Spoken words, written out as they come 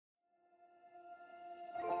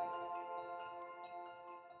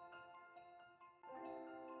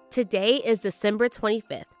Today is December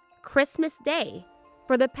 25th, Christmas Day.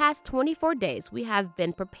 For the past 24 days, we have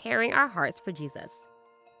been preparing our hearts for Jesus.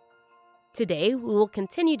 Today, we will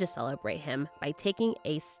continue to celebrate him by taking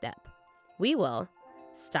a step. We will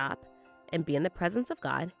stop and be in the presence of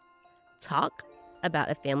God, talk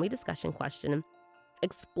about a family discussion question,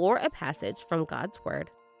 explore a passage from God's Word,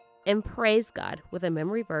 and praise God with a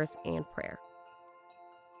memory verse and prayer.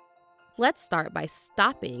 Let's start by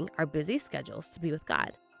stopping our busy schedules to be with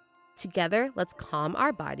God. Together, let's calm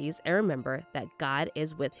our bodies and remember that God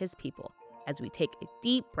is with his people as we take a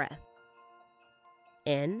deep breath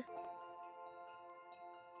in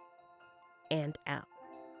and out.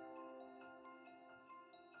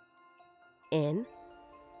 In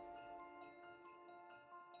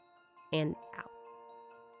and out.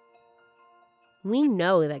 We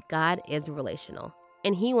know that God is relational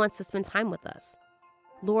and he wants to spend time with us.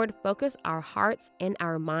 Lord, focus our hearts and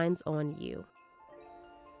our minds on you.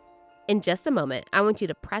 In just a moment, I want you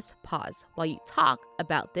to press pause while you talk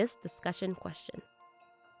about this discussion question.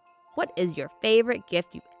 What is your favorite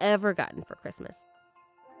gift you've ever gotten for Christmas?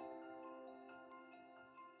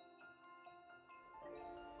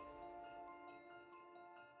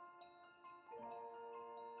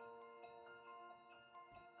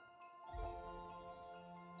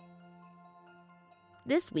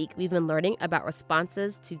 This week, we've been learning about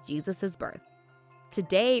responses to Jesus' birth.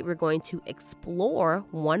 Today, we're going to explore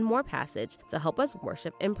one more passage to help us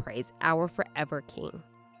worship and praise our forever King.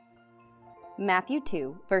 Matthew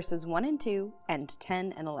 2, verses 1 and 2 and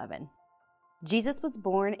 10 and 11. Jesus was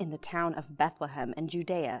born in the town of Bethlehem in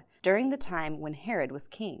Judea during the time when Herod was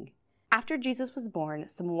king. After Jesus was born,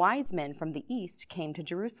 some wise men from the east came to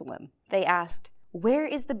Jerusalem. They asked, "Where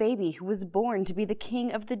is the baby who was born to be the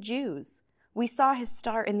King of the Jews? We saw his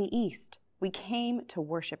star in the east. We came to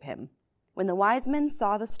worship him." When the wise men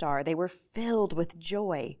saw the star, they were filled with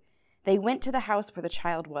joy. They went to the house where the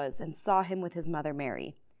child was and saw him with his mother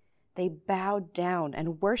Mary. They bowed down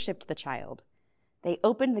and worshipped the child. They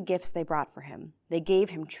opened the gifts they brought for him. They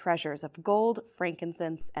gave him treasures of gold,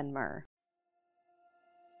 frankincense, and myrrh.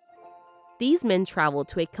 These men traveled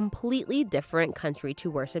to a completely different country to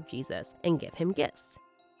worship Jesus and give him gifts.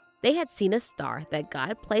 They had seen a star that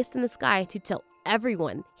God placed in the sky to tell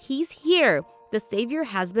everyone, "He's here! The Savior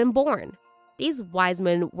has been born." These wise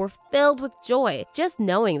men were filled with joy just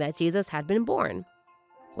knowing that Jesus had been born.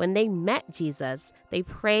 When they met Jesus, they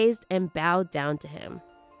praised and bowed down to him.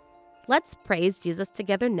 Let's praise Jesus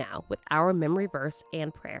together now with our memory verse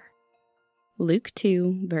and prayer. Luke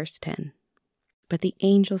 2, verse 10. But the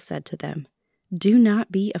angel said to them, "Do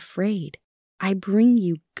not be afraid. I bring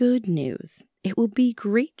you good news. It will be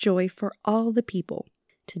great joy for all the people.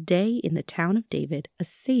 Today in the town of David, a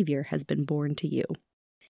Savior has been born to you.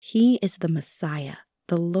 He is the Messiah,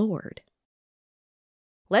 the Lord."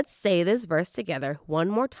 Let's say this verse together one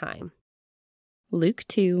more time. Luke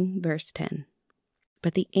 2, verse 10.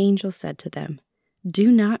 But the angel said to them,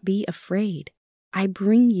 "Do not be afraid. I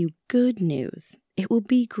bring you good news. It will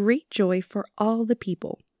be great joy for all the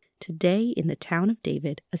people. Today in the town of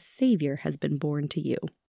David, a Savior has been born to you.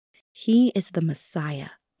 He is the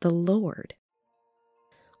Messiah, the Lord."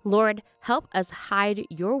 Lord, help us hide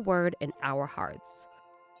your word in our hearts.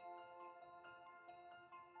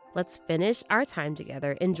 Let's finish our time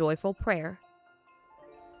together in joyful prayer.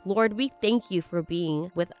 Lord, we thank you for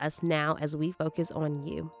being with us now as we focus on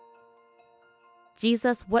you.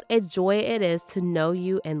 Jesus, what a joy it is to know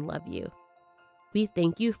you and love you. We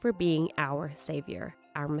thank you for being our Savior,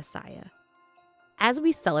 our Messiah. As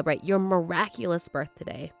we celebrate your miraculous birth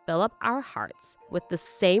today, fill up our hearts with the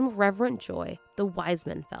same reverent joy the wise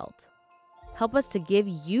men felt. Help us to give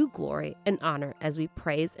you glory and honor as we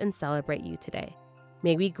praise and celebrate you today.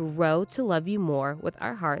 May we grow to love you more with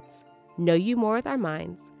our hearts, know you more with our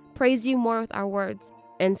minds, praise you more with our words,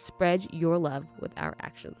 and spread your love with our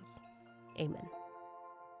actions. Amen.